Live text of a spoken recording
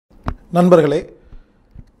நண்பர்களே,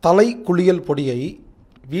 தலை குளியல் பொடியை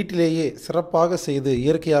வீட்டிலேயே சிறப்பாக செய்து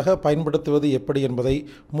இயற்கையாக பயன்படுத்துவது எப்படி என்பதை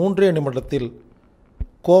 3 நிமிடத்தில்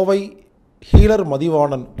கோவை ஹீலர்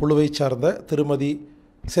மதிவாணன் குழுவை சார்ந்த திருமதி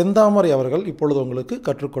செந்தாமரை அவர்கள் இப்பொழுது உங்களுக்கு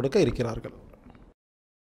கற்றுக் கொடுக்க இருக்கிறார்கள்.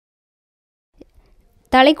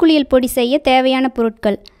 தலைக்குளியல் பொடி செய்ய தேவையான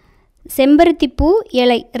பொருட்கள்: செம்பருத்தி பூ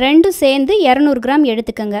இலை 2 சேர்ந்து 200 கிராம்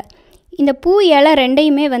எடுத்துக்கோங்க. இந்த பூ இலை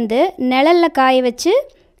ரெண்டையுமே நிழலில் காய வச்சு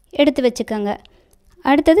எடுத்து வச்சுக்கோங்க.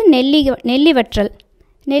 அடுத்தது நெல்லி வற்றல்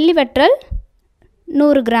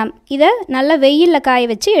 100 கிராம், இதை நல்லா வெயிலில் காய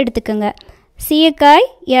வச்சு எடுத்துக்கோங்க. சீயக்காய்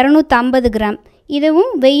 250 கிராம்,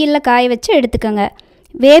 இதுவும் வெயிலில் காய வச்சு எடுத்துக்கோங்க.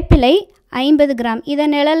 வேப்பிலை 50 கிராம், இதை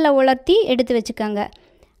நிழலில் உலர்த்தி எடுத்து வச்சுக்கோங்க.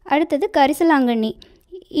 அடுத்தது கரிசலாங்கண்ணி,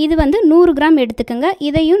 இது 100 கிராம் எடுத்துக்கோங்க,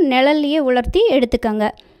 இதையும் நிழல்லையே உலர்த்தி எடுத்துக்கோங்க.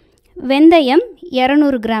 வெந்தயம்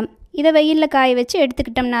 200 கிராம், இதை வெயிலில் காய வச்சு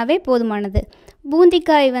எடுத்துக்கிட்டோம்னாவே போதுமானது.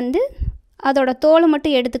 பூந்திக்காய் அதோட தோலை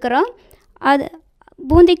மட்டும் எடுத்துக்கிறோம். அது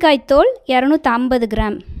பூந்திக்காய் தோல் 250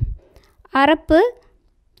 கிராம். அரப்பு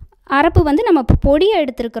நம்ம பொடியை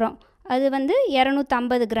எடுத்துருக்குறோம், அது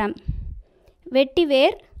 250 கிராம். வெட்டி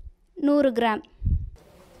வேர் 100 கிராம்.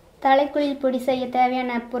 தலைக்குளியல் பொடி செய்ய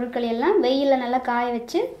தேவையான பொருட்கள் எல்லாம் வெயிலில் நல்லா காய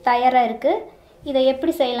வச்சு தயாராக இருக்குது. இதை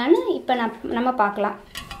எப்படி செய்யலான்னு இப்போ நம்ம பார்க்கலாம்.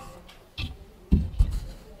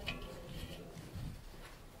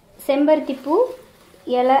 செம்பருத்தி பூ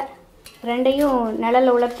இலை ரெண்டையும்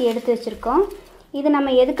நிழலில் உலர்த்தி எடுத்து வச்சுருக்கோம். இது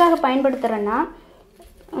நம்ம எதுக்காக பயன்படுத்துகிறோன்னா,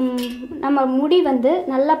 நம்ம முடி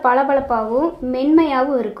நல்லா பளபளப்பாகவும்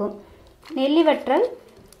மென்மையாகவும் இருக்கும். நெல்லி வற்றல்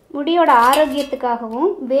முடியோட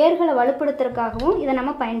ஆரோக்கியத்துக்காகவும் வேர்களை வலுப்படுத்துறதுக்காகவும் இதை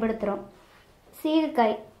நம்ம பயன்படுத்துகிறோம்.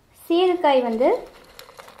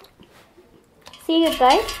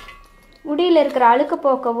 சீகக்காய் முடியில் இருக்கிற அழுக்கு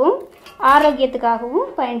போக்கவும் ஆரோக்கியத்துக்காகவும்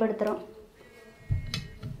பயன்படுத்துகிறோம்.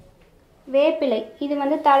 வேப்பிலை, இது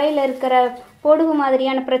தலையில் இருக்கிற பொடுகு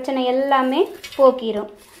மாதிரியான பிரச்சனை எல்லாமே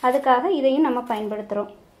போக்கிடும், அதுக்காக இதையும் நம்ம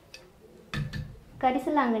பயன்படுத்துகிறோம்.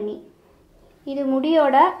 கரிசலாங்கண்ணி, இது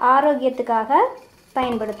முடியோட ஆரோக்கியத்துக்காக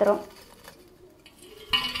பயன்படுத்துகிறோம்.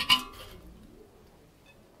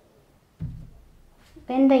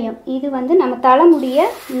 வெந்தயம், இது நம்ம தலைமுடியை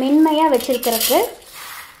மென்மையாக வச்சிருக்கிறதுக்கு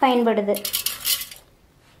பயன்படுது.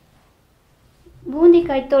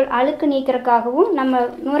 பூந்திக்காய் தோல் அழுக்கு நீக்கிறதுக்காகவும் நம்ம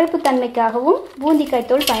நுரைப்புத்தன்மைக்காகவும் பூந்திக்காய்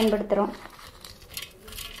தோல் பயன்படுத்துகிறோம்.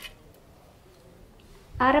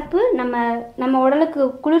 அரப்பு நம்ம உடலுக்கு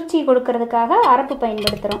குளிர்ச்சி கொடுக்கறதுக்காக அரப்பு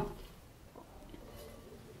பயன்படுத்துகிறோம்.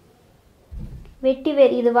 வெட்டி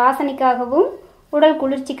வேர், இது வாசனைக்காகவும் உடல்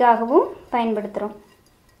குளிர்ச்சிக்காகவும் பயன்படுத்துகிறோம்.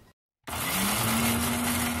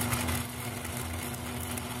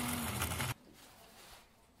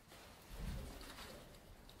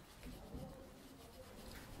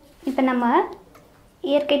 இப்போ நம்ம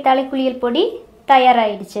இயற்கை தலைக்குளியல் பொடி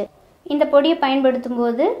தயாராகிடுச்சு. இந்த பொடியை பயன்படுத்தும்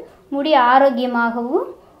போது முடி ஆரோக்கியமாகவும்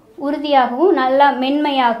உறுதியாகவும் நல்லா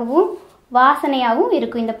மென்மையாகவும் வாசனையாகவும்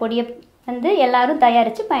இருக்கும். இந்த பொடியை எல்லாரும்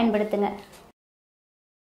தயாரித்து பயன்படுத்துங்க.